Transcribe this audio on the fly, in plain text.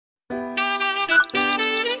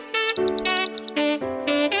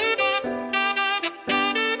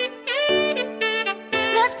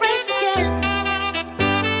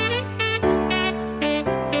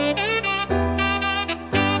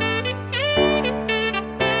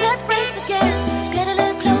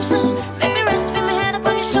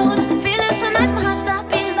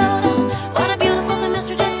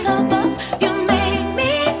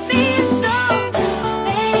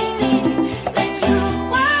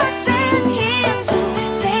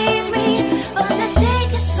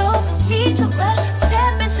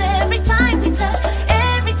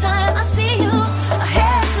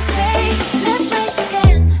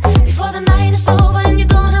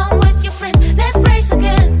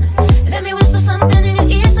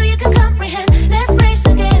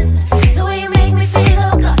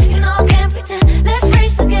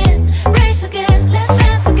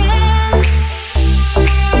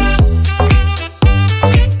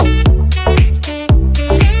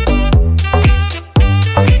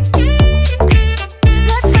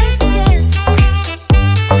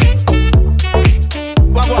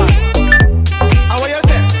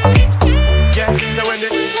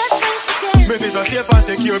is a safe and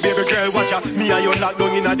secure, baby girl, watch ya. Me and you locked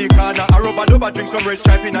down in the corner. A rubber dubber drink some red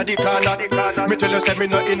stripe in the corner. Me tell you, say me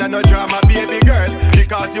not in a no drama, baby girl,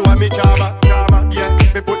 because you are me charmer. Yeah,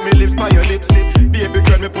 me put me lips by your lips, baby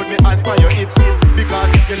girl, me put me hands by your hips, because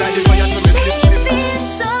you like the